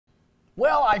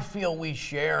Well, I feel we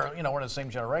share, you know, we're in the same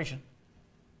generation.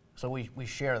 So we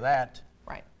share that.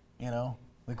 Right. You know,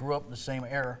 we grew up in the same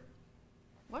era.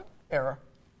 What? Era.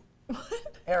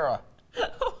 What? Era.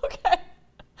 Okay.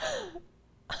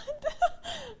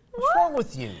 What's wrong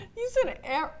with you? You said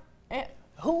era.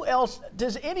 Who else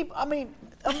does I mean,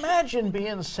 imagine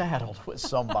being saddled with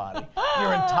somebody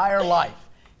your entire life.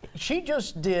 She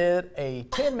just did a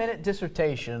 10-minute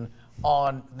dissertation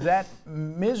on that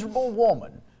miserable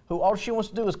woman who all she wants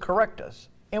to do is correct us.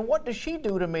 And what does she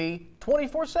do to me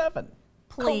 24/7?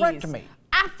 Please. Correct me.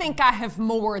 I think I have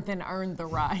more than earned the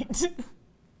right.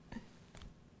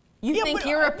 You think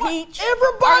you're a peach?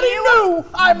 Everybody knew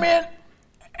I meant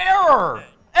error.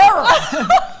 Error.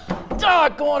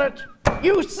 Doggone it.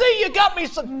 You see, you got me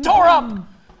so tore up.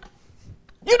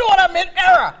 You know what I meant,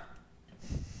 error.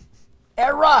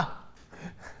 Error.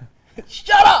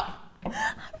 Shut up. I'm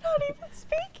not even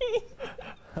speaking.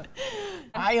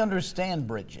 I understand,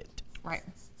 Bridget. Right.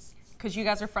 Because you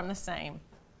guys are from the same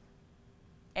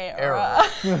Error.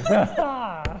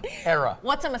 Error.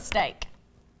 What's a mistake?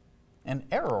 An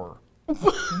error.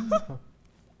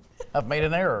 I've made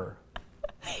an error.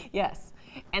 Yes.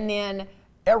 And then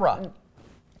Error.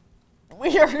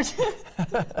 weird.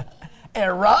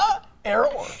 Error. Error.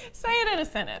 Say it in a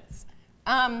sentence.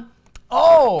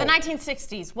 Oh. The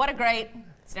 1960s. What a great.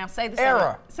 Now say the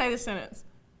Era. sentence. Say the sentence.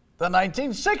 The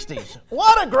 1960s.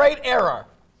 What a great era.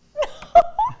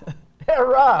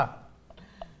 Era.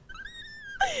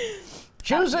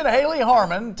 Choosing Hayley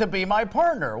Harmon to be my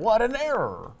partner. What an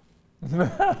error.